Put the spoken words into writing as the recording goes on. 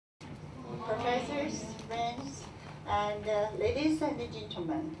teachers, friends, and ladies and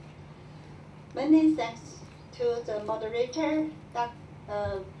gentlemen. Many thanks to the moderator,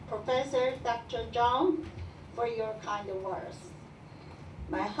 Professor Dr. Zhang, for your kind words.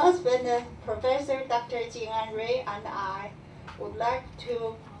 My husband, Professor Dr. Jing'an Rui, and I would like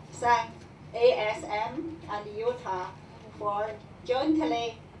to thank ASM and Utah for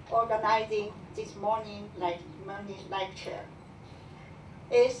jointly organizing this morning lecture.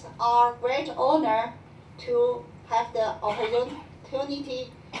 It's our great honor to have the opportunity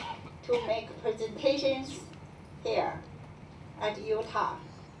to make presentations here at Utah.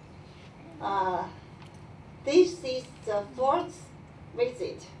 This is the fourth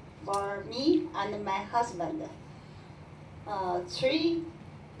visit for me and my husband. 3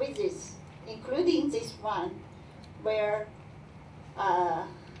 visits, including this one, were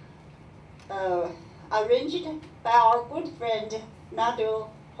arranged by our good friend Nadu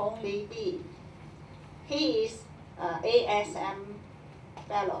Hong Li Bi. He is ASM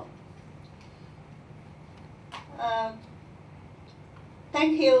fellow.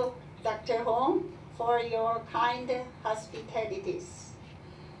 Thank you, Dr. Hong, for your kind hospitalities.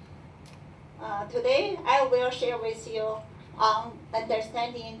 Today, I will share with you on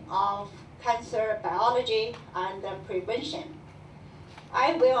understanding of cancer biology and prevention.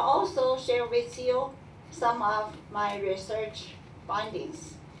 I will also share with you some of my research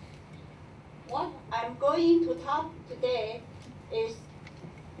findings. What I'm going to talk today is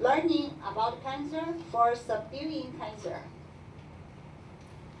learning about cancer for subduing cancer.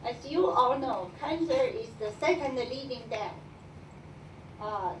 As you all know, cancer is the second leading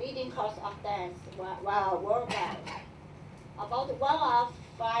cause of death worldwide. About 1 of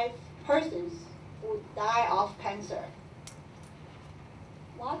 5 persons would die of cancer.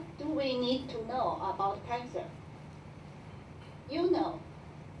 What do we need to know about cancer? You know,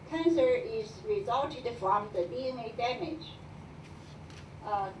 cancer is resulted from the DNA damage.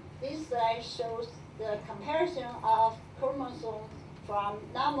 This slide shows the comparison of chromosomes from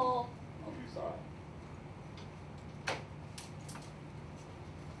normal,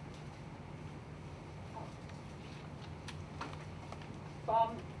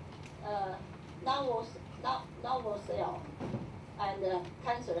 from normal cell and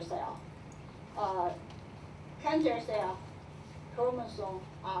cancer cell. Cancer cell chromosomes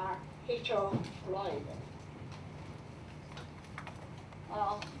are heteroploid.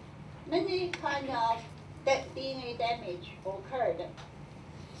 Many kinds of DNA damage occurred,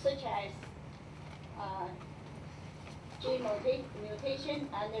 such as gene mutation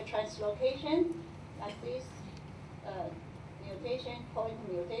and translocation, like this mutation, point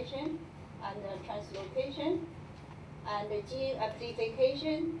mutation, and translocation, and gene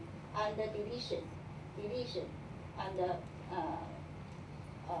amplification and deletion, and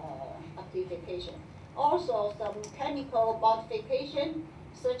amplification. Also, some chemical modification,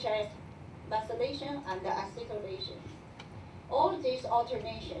 such as methylation and acetylation. All these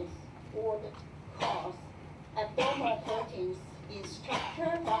alternations would cause abnormal proteins in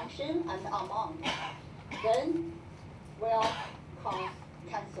structure, function, and amount, then will cause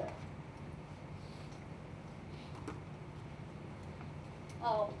cancer.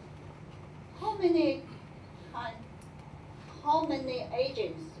 How many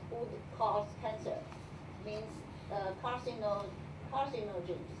agents would cause cancer? Means carcinogens.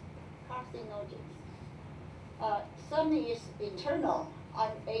 Some is internal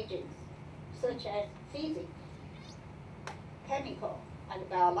agents, such as physical, chemical, and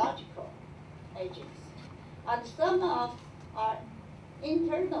biological agents. And some are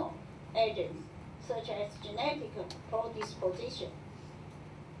internal agents, such as genetic predisposition,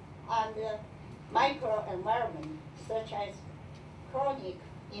 and microenvironment, such as chronic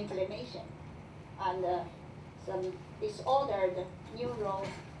inflammation, and some disordered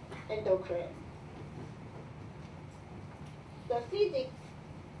neuroendocrine. The physical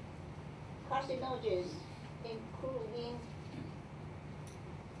carcinogens, including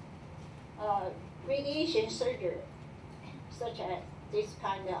radiation surgery, such as this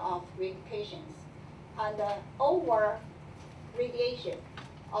kind of radiations, and over radiation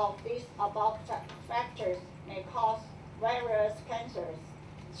of these above factors may cause various cancers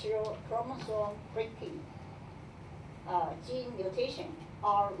through chromosome breaking, gene mutation,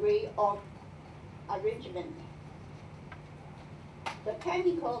 or rearrangement. The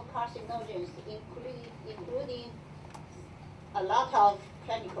chemical carcinogens including a lot of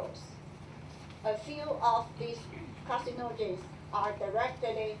chemicals. A few of these carcinogens are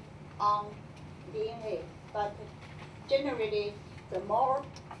directly on DNA, but generally the more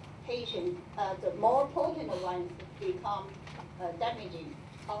potent ones become damaging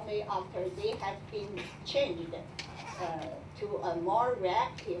only after they have been changed to a more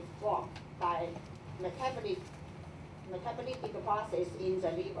reactive form by metabolic process in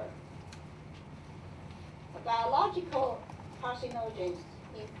the liver. Biological carcinogens,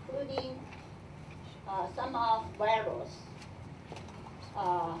 including some of virus,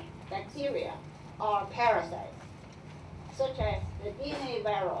 bacteria, or parasites, such as the DNA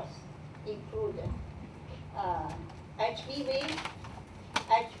virus, include HPV,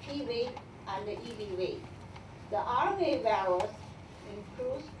 and EBV. The RNA virus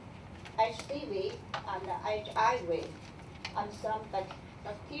includes HCV and HIV, and some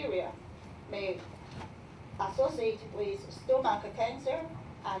bacteria may associate with stomach cancer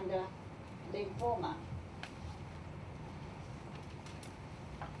and lymphoma.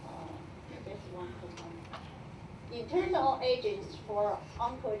 Internal agents for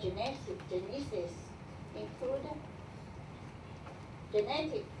oncogenesis include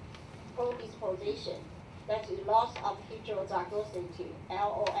genetic predisposition, that is loss of heterozygosity,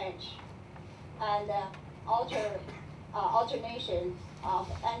 LOH, and alternation of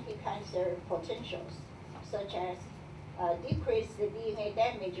anti-cancer potentials, such as decreased DNA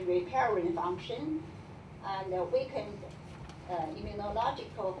damage repairing function and weakened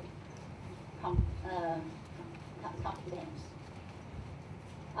immunological competence.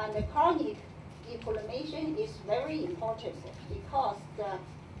 And the chronic inflammation is very important because the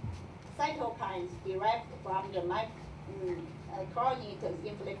cytokines derived from the chronic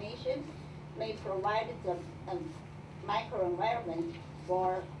inflammation may provide the microenvironment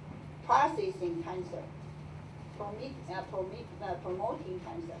for processing cancer, promoting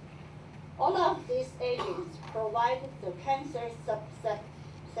cancer. All of these agents provide the cancer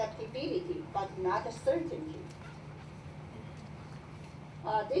susceptibility, but not certainty.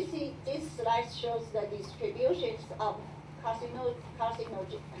 This slide shows the distributions of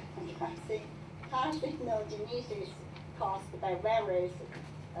carcinogenesis caused by various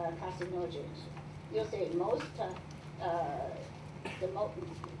carcinogens. You see, the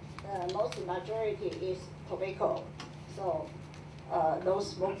most majority is tobacco, so no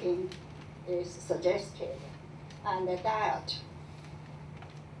smoking is suggested, and the diet.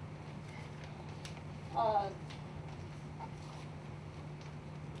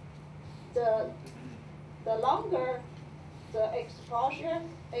 The longer the exposure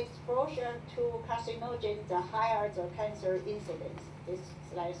to carcinogen, the higher the cancer incidence. This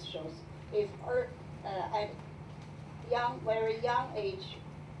slide shows if at very young age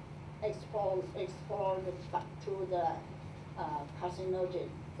exposed to the carcinogen,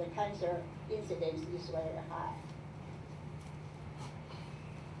 the cancer incidence is very high.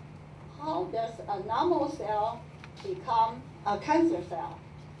 How does a normal cell become a cancer cell?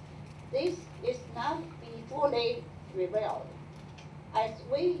 This is not be fully revealed. As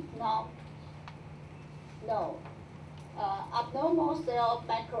we now know, abnormal cell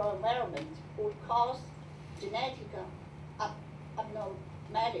microenvironment would cause genetic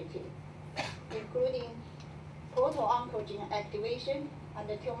abnormality, including proto-oncogene activation and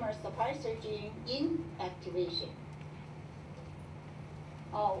the tumor suppressor gene inactivation.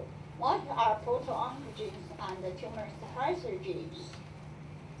 What are proto-oncogenes and the tumor suppressor genes?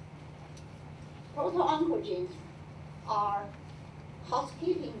 Proto-oncogenes are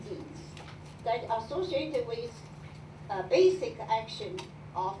housekeeping genes that are associated with basic action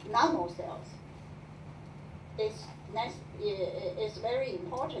of normal cells. It's very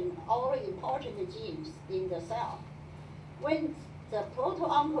important, all important genes in the cell. When the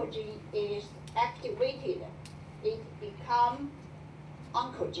proto-oncogene is activated, it becomes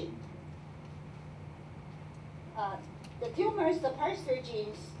oncogene. The tumor suppressor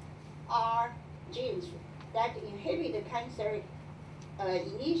genes are genes that inhibit the cancer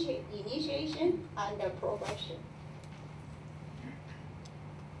initiation and progression.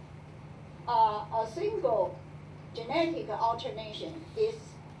 A single genetic alternation is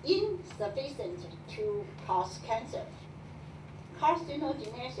insufficient to cause cancer.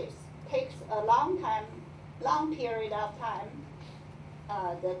 Carcinogenesis takes a long period of time.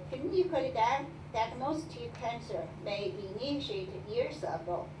 The clinically diagnostic cancer may initiate years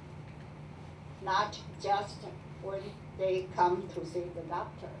ago, not just when they come to see the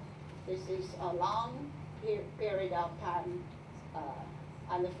doctor. This is a long period of time,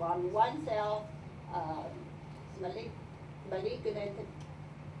 and from one cell malignant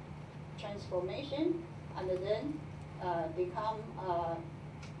transformation, and then become a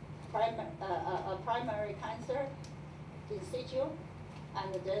primary cancer in situ,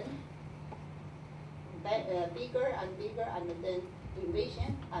 and then bigger and bigger, and then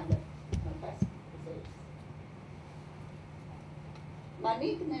invasion and metastasis.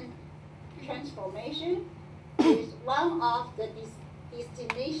 malignant transformation is one of the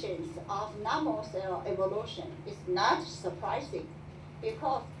destinations of normal cell evolution. It's not surprising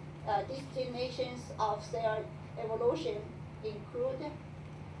because destinations of cell evolution include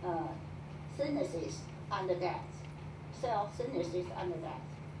synthesis and death, cell synthesis and death,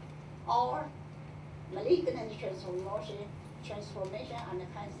 or malignant transformation and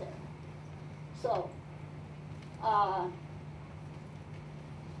cancer. So,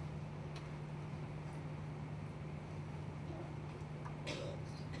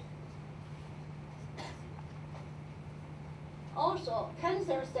 also,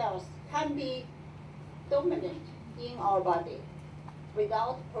 cancer cells can be dominant in our body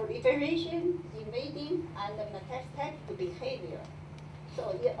without proliferation, invading, and metastatic behavior. So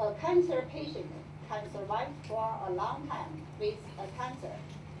a cancer patient can survive for a long time with a cancer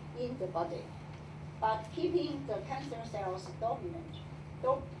in the body, but keeping the cancer cells dormant.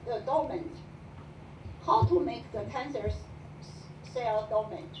 How to make the cancer cell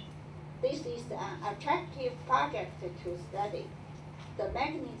dormant? This is an attractive project to study. The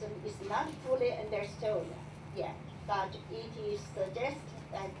mechanism is not fully understood yet, but it is suggested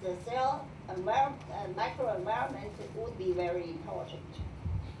that the cell microenvironment would be very important.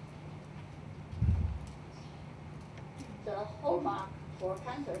 The hallmark for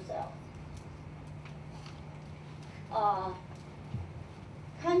cancer cells.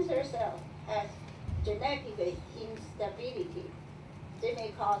 Cancer cells has genetic instability. They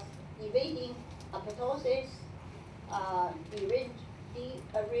may cause evading apoptosis,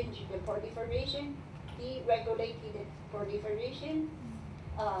 dearranged proliferation, deregulated proliferation,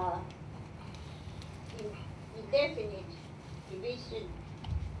 indefinite division,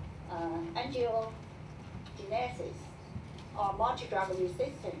 angiogenesis, or multi-drug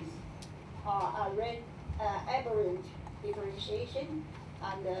resistance, or aberrant differentiation,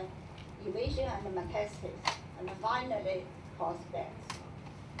 and evasion and metastasis, and finally cause death.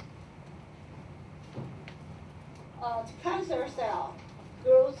 Cancer cell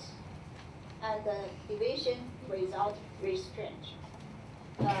growth and division without restraint.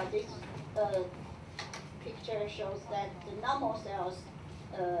 This picture shows that the normal cells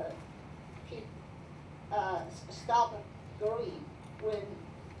stop growing when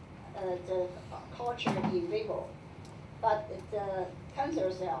the culture in vivo, but the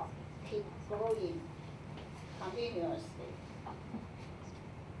cancer cell keep growing continuously.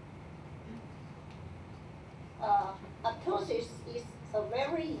 Apoptosis is a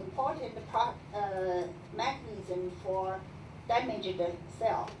very important mechanism for damaged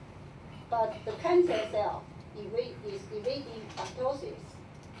cell, but the cancer cell is evading apoptosis.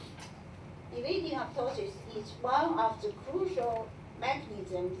 Evading apoptosis is one of the crucial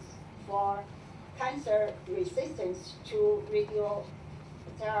mechanisms for cancer resistance to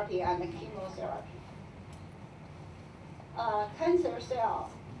radiotherapy and chemotherapy. Cancer cell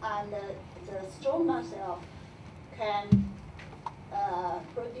and the stroma cell can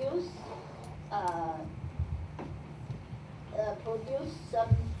produce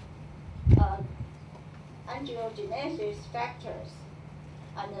some angiogenesis factors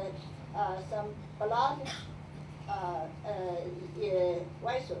and some blood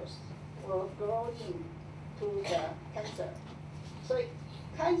vessels will grow into the cancer. So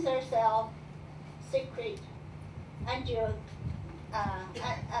cancer cell secrete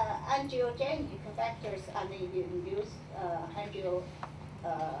angiogenic factors and induce angiogenesis.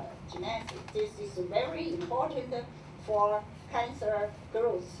 This is very important for cancer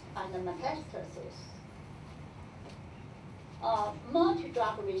growth and metastasis.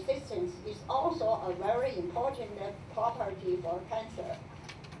 Multi-drug resistance is also a very important property for cancer.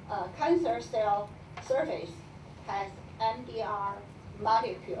 Cancer cell surface has MDR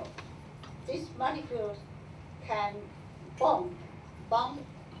molecule. These molecules can bond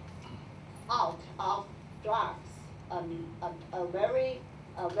out of drugs,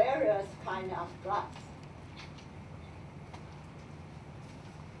 various kind of drugs.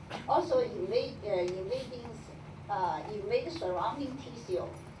 Also invade surrounding tissue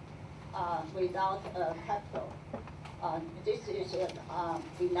without capital. This is a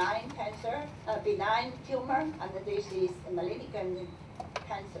benign cancer, benign tumor, and this is a malignant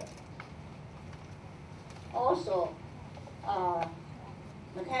cancer. Also,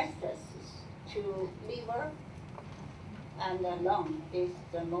 metastasis to liver and lung is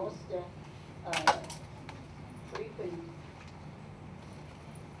the most frequent.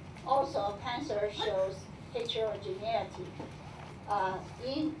 Also, cancer shows heterogeneity.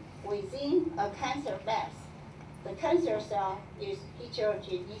 Within a cancer mass, the cancer cell is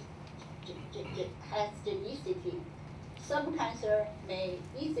heterogeneity, has genicity. some cancer may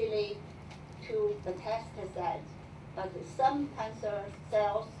easily to metastasize, but some cancer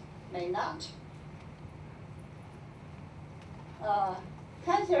cells may not.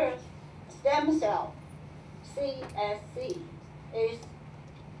 Cancer stem cell, CSC, is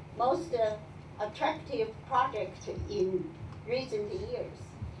most attractive project in recent years.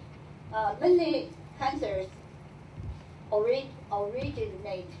 Many cancers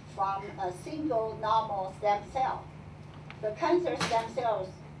originate from a single normal stem cell. The cancer stem cells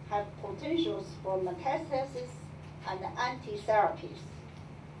have potentials for metastasis and anti-therapies,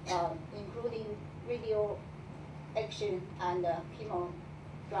 including radioaction and chemo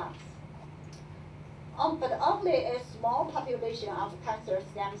drugs. But only a small population of cancer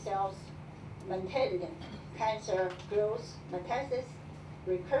stem cells maintain cancer growth, metastasis,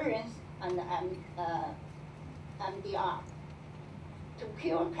 recurrence, and MDR. To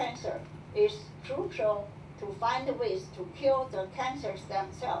cure cancer, it's crucial to find ways to kill the cancer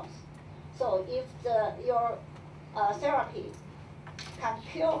stem cells. So if your therapy can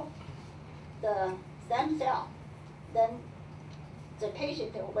kill the stem cell, then the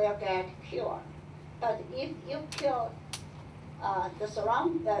patient will get cured. But if you kill the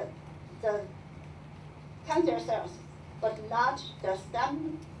cancer cells, but not the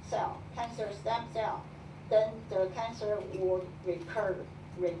stem cell, cancer stem cell, then the cancer would recur.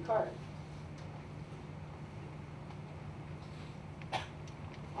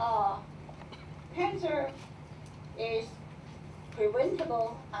 Cancer is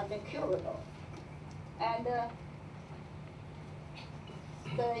preventable and curable. And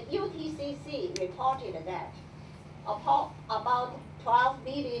the UTCC reported that about 12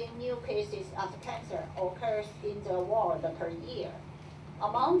 million new cases of cancer occurs in the world per year.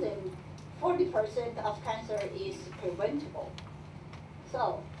 Among them, 40% of cancer is preventable.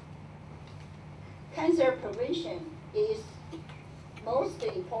 So, cancer prevention is most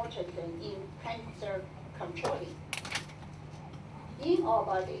important in cancer controlling. In our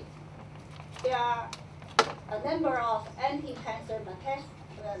body, there are a number of anti-cancer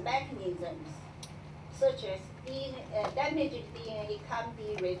mechanisms, such as damaged DNA can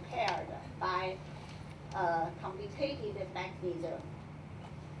be repaired by a complicated mechanism.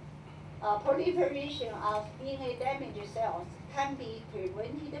 Proliferation of DNA damaged cells can be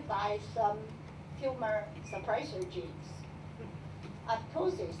prevented by some tumor suppressor genes.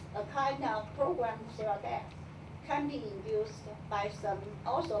 Apoptosis, a kind of programmed cell death, can be induced by some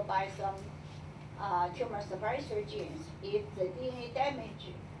tumor suppressor genes if the DNA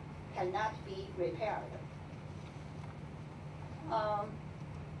damage cannot be repaired.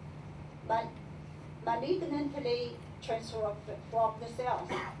 Malignantly transformed cells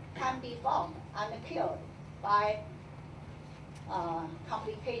can be found and killed by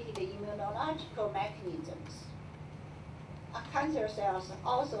complicated immunological mechanisms. Cancer cells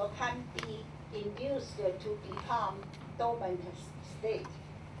also can be induced to become dormant state.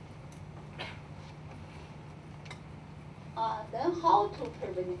 Then how to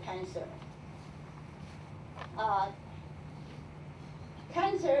prevent cancer?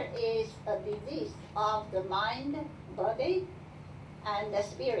 Cancer is a disease of the mind, body, and the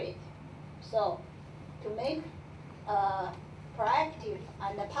spirit. So to make a proactive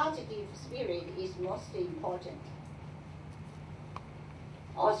and a positive spirit is most important.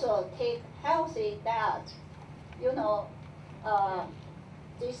 Also take healthy diet. You know,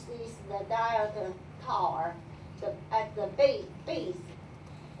 this is the diet tower. At the base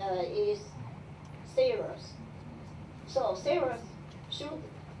is cereals. So cereals should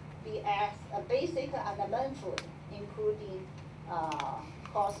be as a basic and main food, including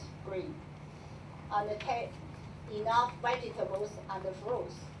coarse grain. And take enough vegetables and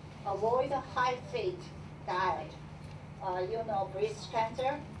fruits. Avoid high-fat diet. You know, breast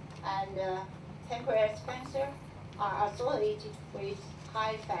cancer and pancreas cancer are associated with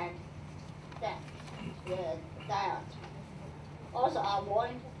high-fat diet. Also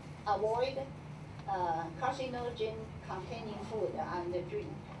avoid carcinogen-containing food and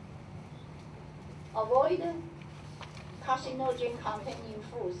drink. Avoid carcinogen-containing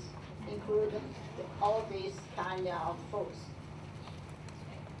foods, include all these kind of foods.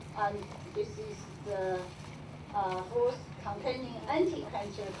 And this is the foods containing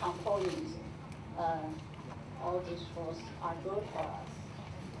anti-cancer components. All these foods are good for us.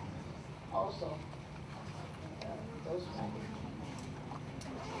 Also, those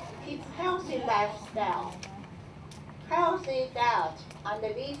keep healthy lifestyle, healthy diet and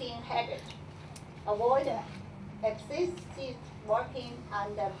living habit. Avoid excessive working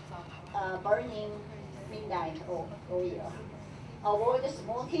and burning midnight oil. Avoid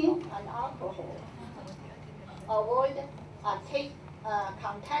smoking and alcohol. avoid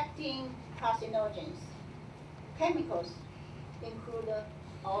contacting carcinogens. Chemicals include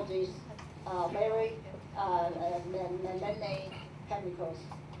all these very many chemicals,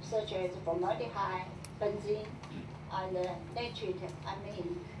 such as formaldehyde, benzene, and nitrate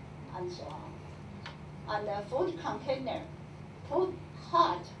amine, and so on. And the food container, put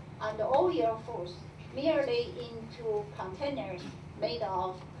hot and oil foods merely into containers made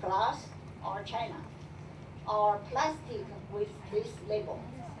of glass or china, or plastic with this label.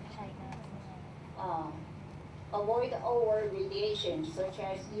 Avoid over radiation such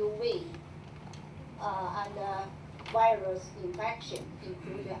as UV and virus infection,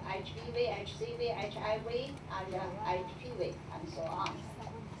 including HPV, HCV, HIV, and HPV, and so on.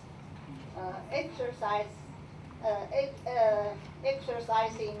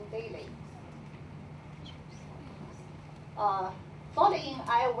 Exercising daily. Following,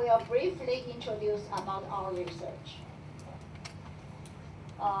 I will briefly introduce about our research.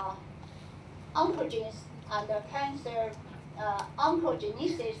 Oncogenes and cancer,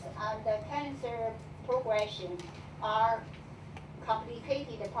 oncogenesis and cancer progression are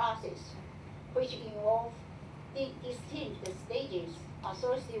complicated process which involve distinct stages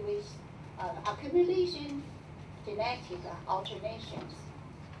associated with accumulation, genetic alterations.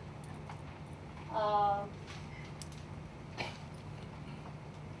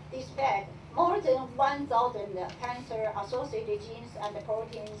 Despite more than 1,000 cancer-associated genes and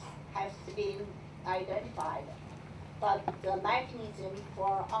proteins have been identified, but the mechanism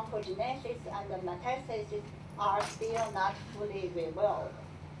for oncogenesis and metastasis are still not fully revealed.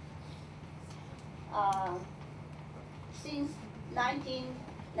 Since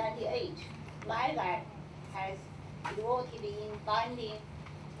 1998, my lab has devoted in finding,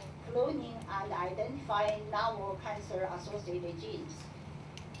 cloning, and identifying novel cancer-associated genes.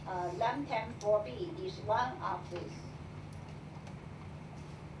 LAMTEM4B is one of these.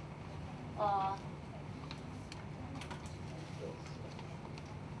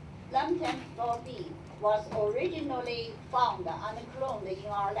 LAMTEM4B was originally found and cloned in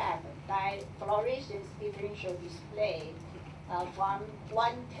our lab by fluorescence differential display from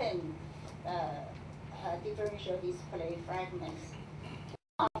 110 differential display fragments.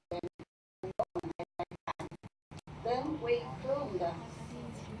 Then we cloned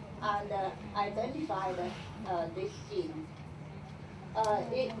and identified this gene.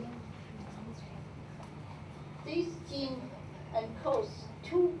 This gene encodes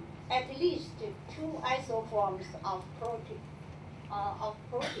at least two isoforms of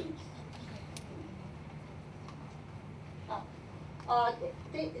proteins.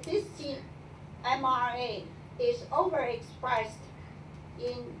 This gene, mRNA, is overexpressed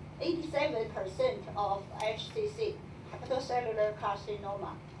in 87% of HCC, hepatocellular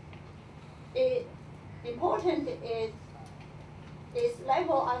carcinoma. Important is its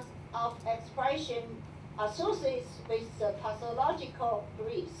level of expression associates with the pathological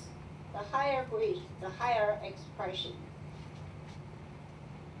grades. The higher grade, the higher expression.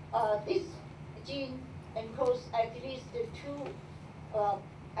 This gene encodes at least two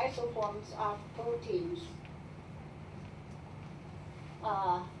isoforms of proteins.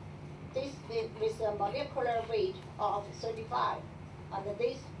 This with a molecular weight of 35, and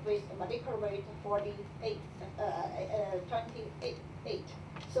this with a molecular weight 28.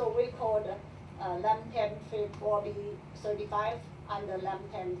 So we called LAMTEM4B 35 and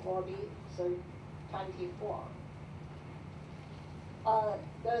LAMTEM4B 24.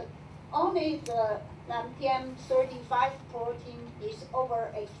 Only the LAMTEM35 protein is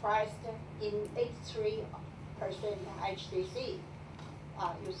overexpressed in 83% HCC.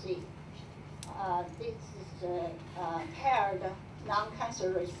 You see, this is paired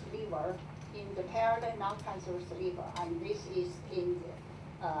non-cancerous liver in the paired non-cancerous liver, and this is in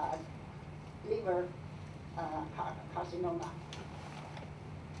the liver carcinoma.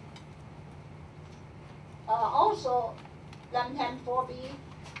 Also, LAMTEM4B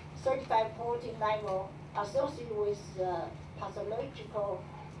 35 protein level associated with pathological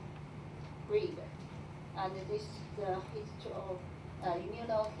grade, and this is the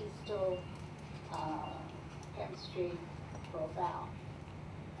immunohistochemistry profile.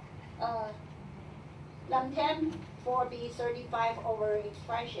 LAMTEM4B 35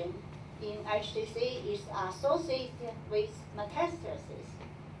 overexpression in HCC is associated with metastasis.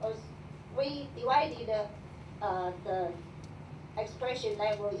 We divided the expression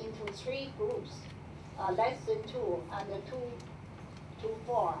level into three groups, less than 2 and 2 to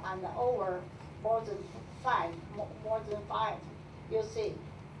 4 and over more than 5, more than 5. You see,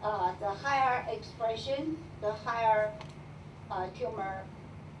 the higher expression, the higher tumor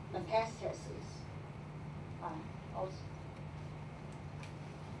metastasis.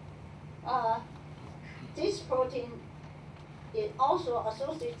 This protein is also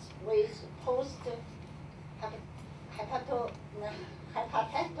associated with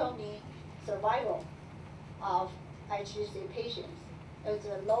post-hepatectomy survival of HCC patients.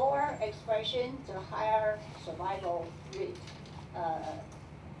 The lower expression, the higher survival rate,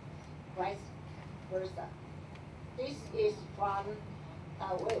 vice versa. This is from,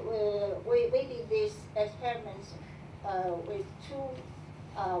 we did these experiments with two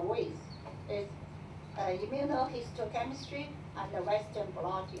ways. It's immunohistochemistry and the Western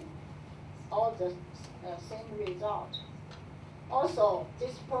blotting, all the same result. Also,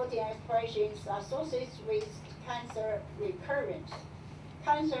 this protein expression is associated with cancer recurrence.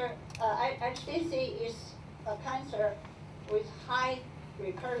 HCC is a cancer with high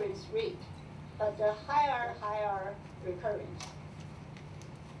recurrence rate, but the higher recurrence.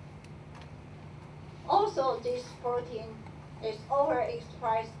 Also, this protein is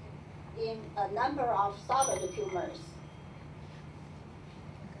overexpressed in a number of solid tumors.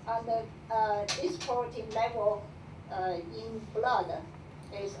 And this protein level in blood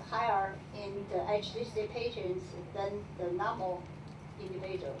is higher in the HCC patients than the normal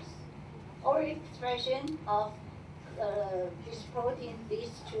individuals. Overexpression of this protein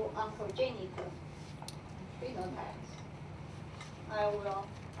leads to oncogenic phenotypes. I will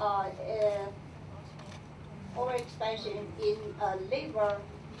overexpression in a liver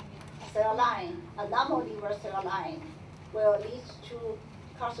cell line, a normal liver cell line, will lead to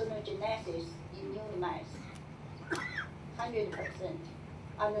carcinogenesis in human mice, 100%.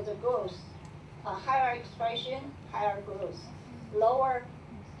 And the growth, higher expression, higher growth. Lower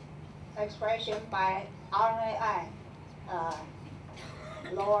expression by RNAi,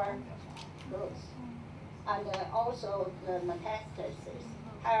 lower growth. And also the metastasis,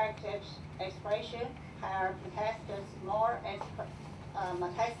 higher expression, higher metastasis, more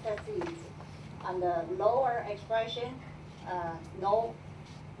metastases, and lower expression, no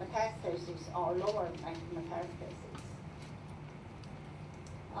metastasis or lower metastasis.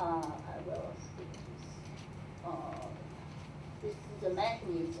 I will speak this is the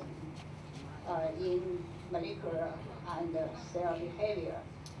mechanism in molecular and cell behavior.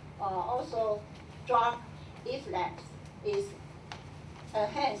 Also, drug effect is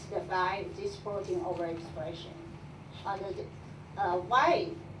enhanced by this protein overexpression. And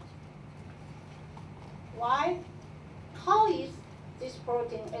how is this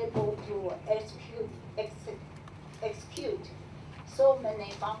protein able to execute so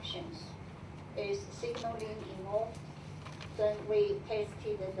many functions? Is signaling involved? Then we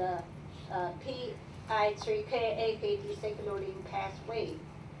tested the PI3K AKT signaling pathway.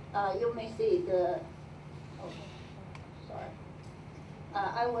 You may see the,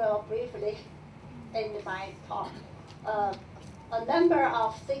 I will briefly end my talk. A number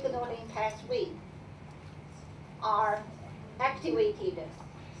of signaling pathways are activated,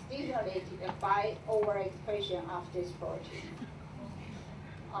 stimulated by overexpression of this protein,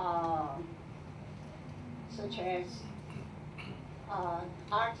 such as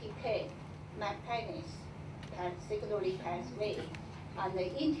RTK, MAP kinase, signaling pathway, and the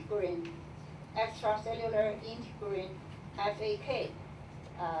integrin, extracellular integrin FAK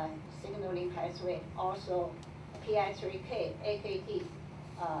signaling pathway, also PI3K, AKT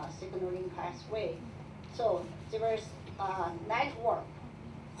signaling pathway. So there is network,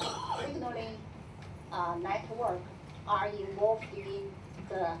 signaling network are involved in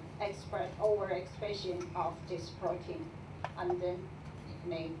the overexpression of this protein, and then it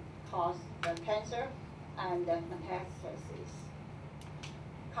may cause the cancer and the metastasis.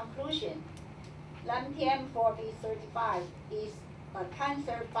 Conclusion: LMTM4B35 is a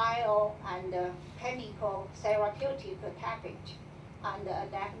cancer bio and chemical therapeutic target and a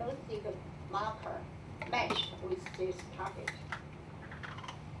diagnostic marker matched with this target.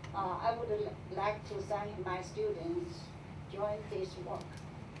 I would like to thank my students join this work.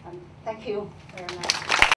 Thank you very much.